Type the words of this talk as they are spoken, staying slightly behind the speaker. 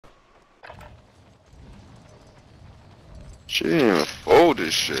She didn't even fold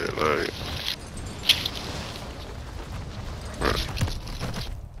this shit, like.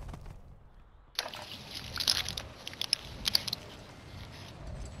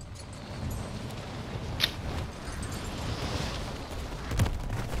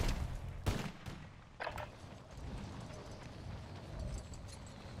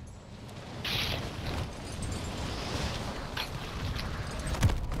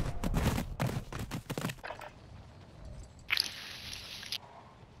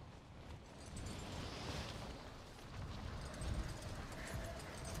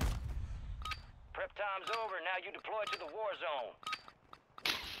 Prep time's over. Now you deploy to the war zone.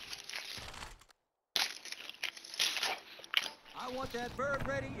 I want that bird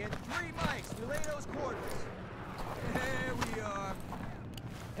ready in 3 mics. Relay those coordinates. There we are.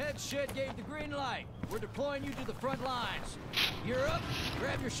 Head shed gave the green light. We're deploying you to the front lines. You're up.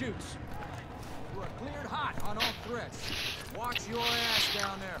 Grab your chutes. You are cleared hot on all threats. Watch your ass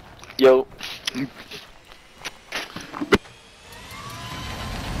down there. Yo.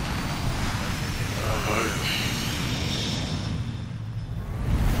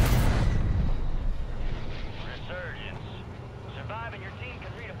 Resurgence. Survive and your team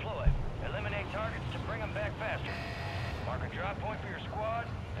can redeploy. Eliminate targets to bring them back faster. Mark a drop point for your squad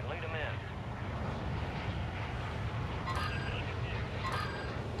and lead them in.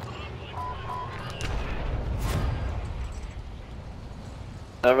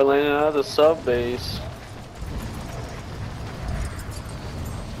 Never landing out of the sub base.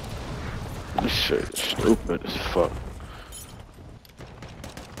 This shit is stupid as fuck.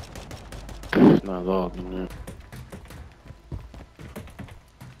 It's not logging in.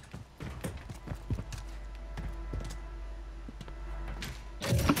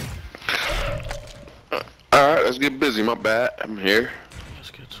 Alright, let's get busy. My bad. I'm here. Let's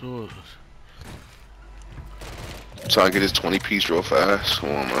get to it. Trying to get this 20-piece real fast.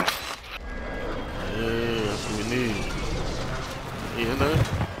 Come on, man. Yeah, that's what we need. He in there?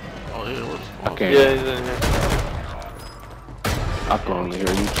 Oh, yeah, what's I can't. Yeah. He's in here. I can only hear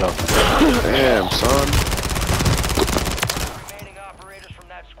you talking. Damn, son. Remaining operators from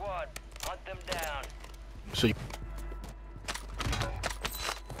that squad. Hunt them down. So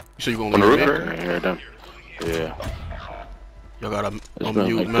you gonna On the leave roof? me? I can hear them. Yeah. Y'all gotta It's been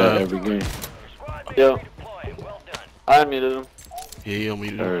unmute, like that man. every game. Your squad mates Yo. redeploy. Well done. I muted him. Yeah, he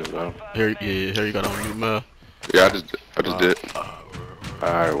unmuted. There we go. Here, yeah, here you got unmute, man. Yeah, I just did.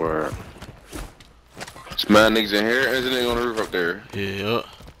 Alright, word. It's mad niggas in here, and there's a nigga on the roof up there. Yeah.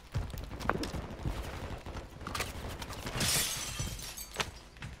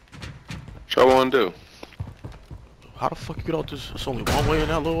 What y'all wanna do? How the fuck you get out this? It's only one way in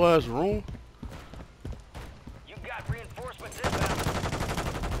that little ass room. You got reinforcements inbound.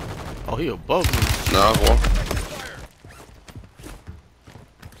 Oh, he above me. Nah, well.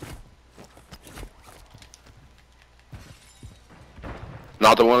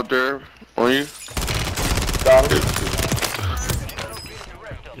 Not the one up there on you? Got him.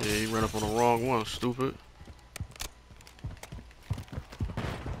 Yeah, he ran up on the wrong one, stupid.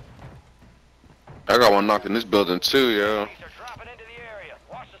 I got one knocked in this building too, yo. They're dropping into the area.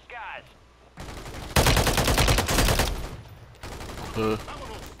 Watch the skies.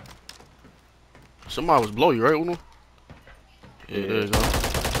 Somebody was below you, right, Uno? Yeah, there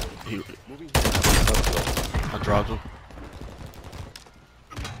you go. I dropped him.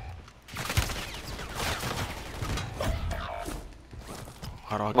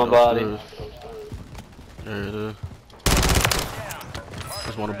 How do I get My body. upstairs? There it is.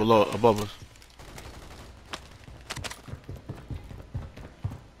 There's one below, above us.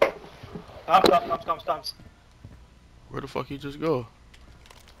 Stop. Where the fuck he just go?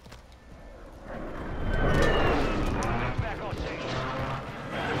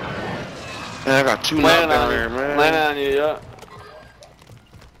 Man, I got two knocked Landing down on there, you. man. Landing on you, yeah.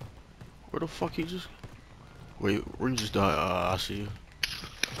 Where the fuck he just? Wait, where you just died? I see you.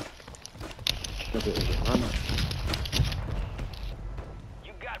 You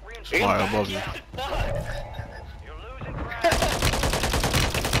got reinforcements. Somebody above you. You're losing ground.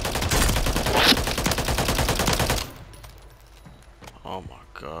 Oh my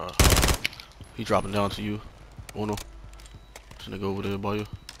god. He dropping down to you. Uno. This nigga over there by you.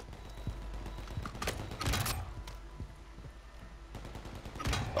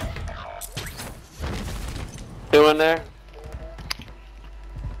 You in there?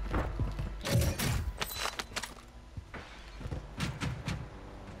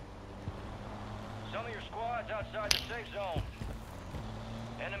 Some of your squads outside the safe zone.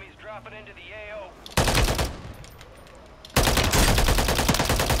 Enemies dropping into the AO.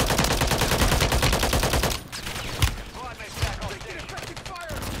 Your squad mates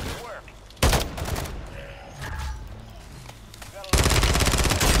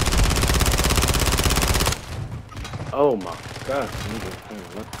Oh my God.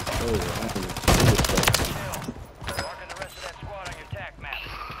 Let's go. Marking the rest of that squad on your TAC map.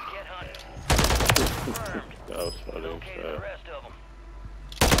 Get hunting. Confirmed. That was funny. Located the rest of them.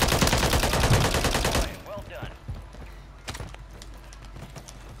 Well done.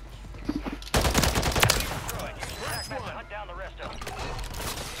 Destroyed. Use your TAC map to hunt down the rest of them.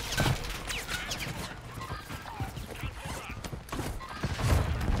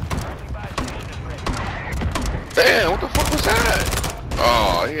 Damn, what the fuck was that?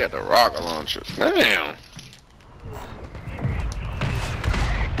 Oh, he had the rocket launcher. Damn.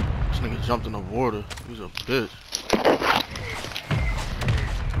 This nigga jumped in the water. He's a bitch.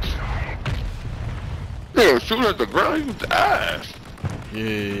 Yeah, shooting at the ground, he was ass.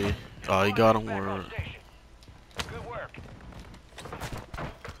 Yeah. Oh, he got him. Word. Good work.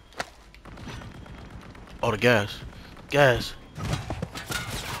 Oh, the gas. Gas.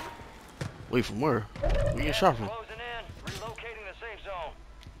 Wait, from where? Where you get shot from? Closing in. Relocating the safe zone.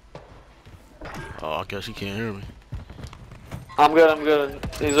 Oh, I guess he can't hear me. I'm good, I'm good.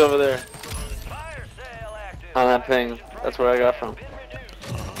 He's over there. Fire sale active. On that ping. That's where I got from. Been reduced.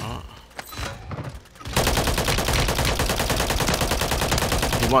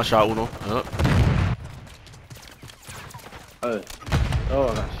 He one shot with him. Yup. Oh,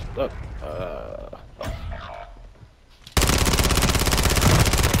 I got stuck.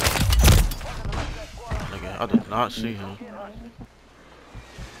 Nigga, I did not see him.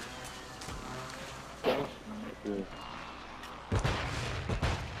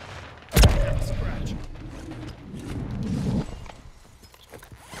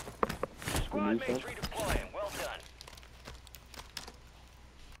 Squad mates redeploying. Well done.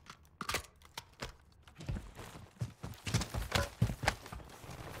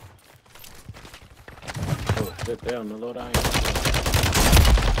 Oh, sit down, my lord. I ain't.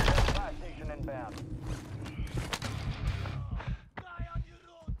 Fire station inbound.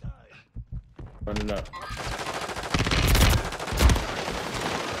 Running up.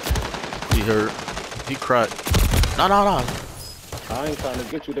 He hurt. He cracked. No. I ain't trying to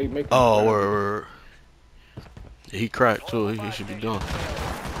get you. They make. Oh, word. Yeah, he cracked too. He should be done.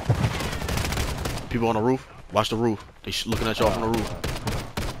 People on the roof. Watch the roof. They looking at y'all from the roof.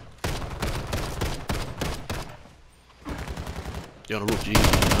 They on the roof, G.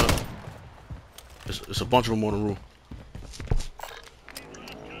 Yup. It's a bunch of them on the roof.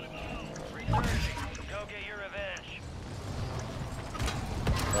 Go get your revenge.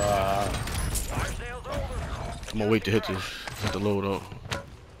 Fire sale's over. I'm gonna wait to hit the load up.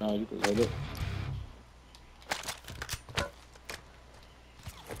 No, you can hold it.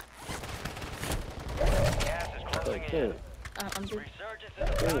 Gas is closing in. Okay. I'm just Resurgence is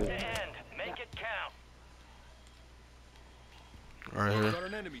about to end. Make it count. Right here. Got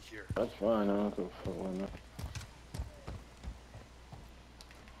an enemy here. That's fine. I don't give a fuck why not.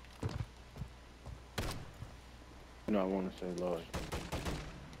 You know, I want to say Lord.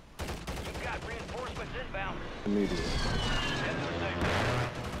 You've got reinforcements inbound. Immediately. Head to the safe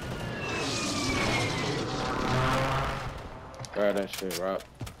Grab that shit, Rob.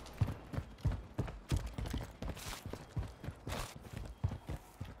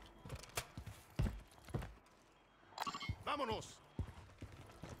 Vámonos.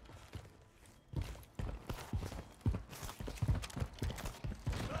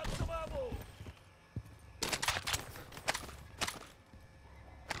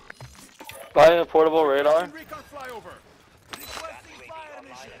 Buy a portable radar. Recon flyover. Requesting fire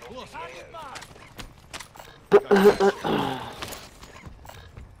mission. Close.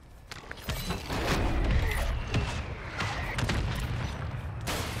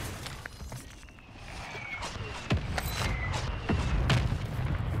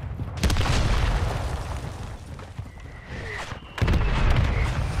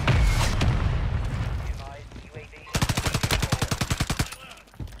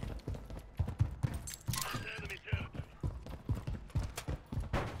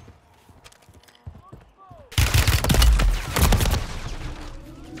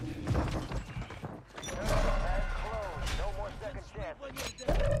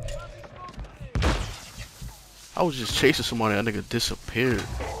 I was just chasing somebody. That nigga disappeared.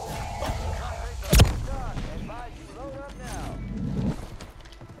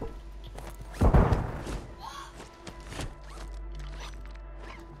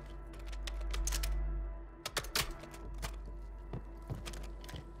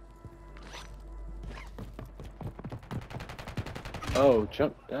 Oh,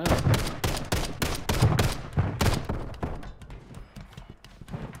 jump down.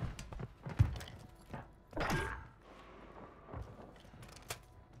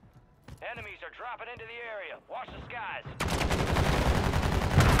 Enemies are dropping into the area. Watch the skies.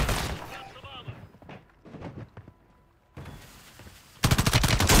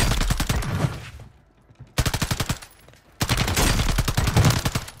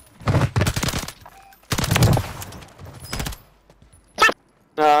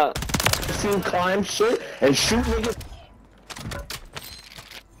 See him climb shit and shoot niggas.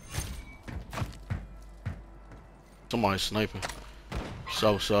 Somebody sniping.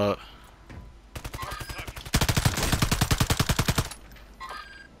 South side.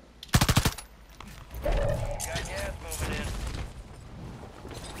 Got gas moving in.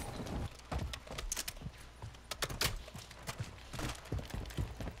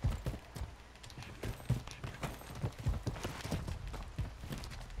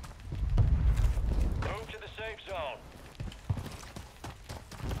 Move to the safe zone.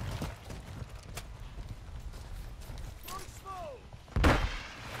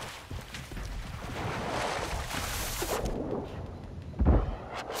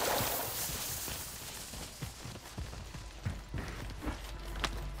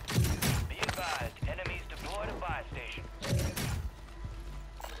 Be advised, enemies deployed a buy station.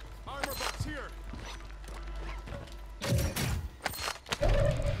 Armor box here.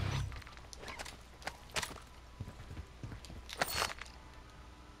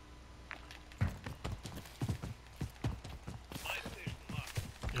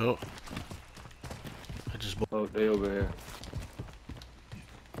 Yo. I just Oh, they over here.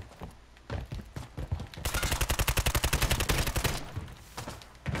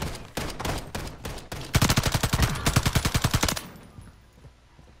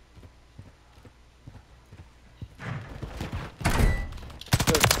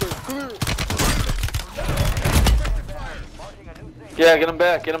 Yeah, get him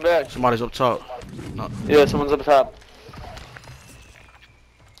back, get him back. somebody's up top. No. Yeah, someone's up top.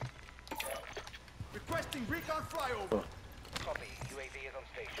 Requesting recon flyover. Copy. UAV is on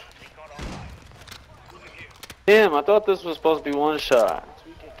station. Recon online. Damn, I thought this was supposed to be one shot.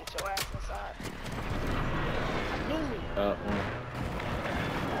 Get your ass inside.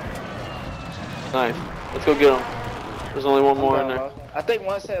 Nice. Let's go get him. There's only one more in there. I think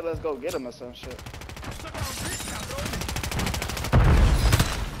one said let's go get him or some shit.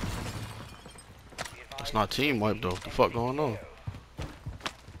 It's not team wipe though. What the fuck going on?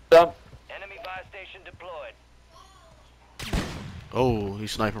 Done. Enemy buy station deployed. Oh,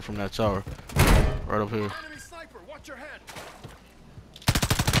 he's sniping from that tower. Right up here. Enemy sniper, watch your head.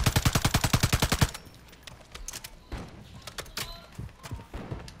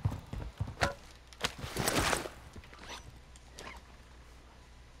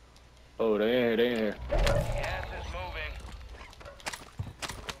 Oh, they in here, they in here. Gas is moving.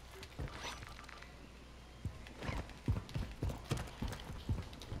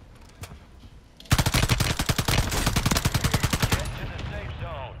 Get to the safe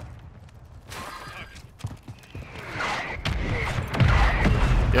zone.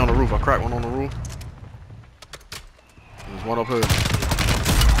 They on the roof. I cracked one on the roof. There's one up here.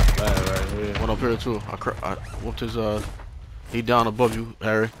 Right here. One up here too. I whooped his he down above you,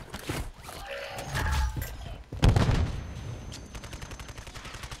 Harry.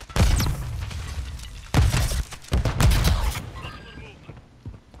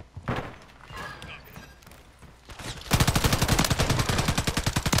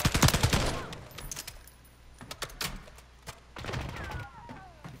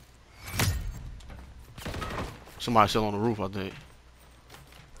 Somebody still on the roof, I think.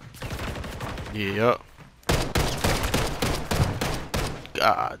 Yeah, yup.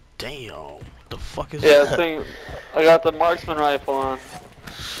 God damn. What the fuck is Yeah, that? I got the marksman rifle on.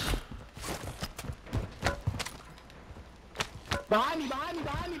 Behind me, behind me,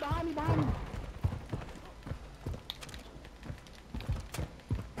 behind me, behind me, behind me.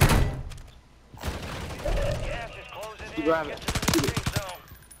 Gas is closing in. grab Get it. to the safe zone.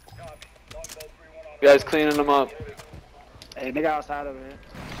 You guys cleaning them up. Hey, nigga outside over here.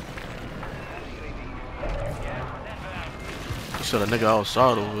 You said a nigga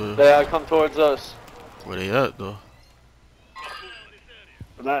outside over there. They come towards us. Where they at though?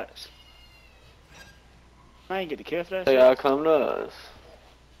 Relax. I ain't get the kill for that They shit. gotta come to us.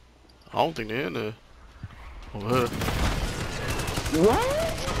 I don't think they're in there. Over here. What?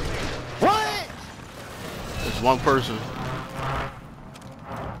 What? There's one person.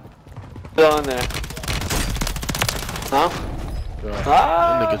 Still in there. Huh? That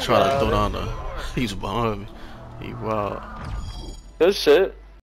Ah, nigga try to got throw it. down the. He's behind me. He wild. Good shit.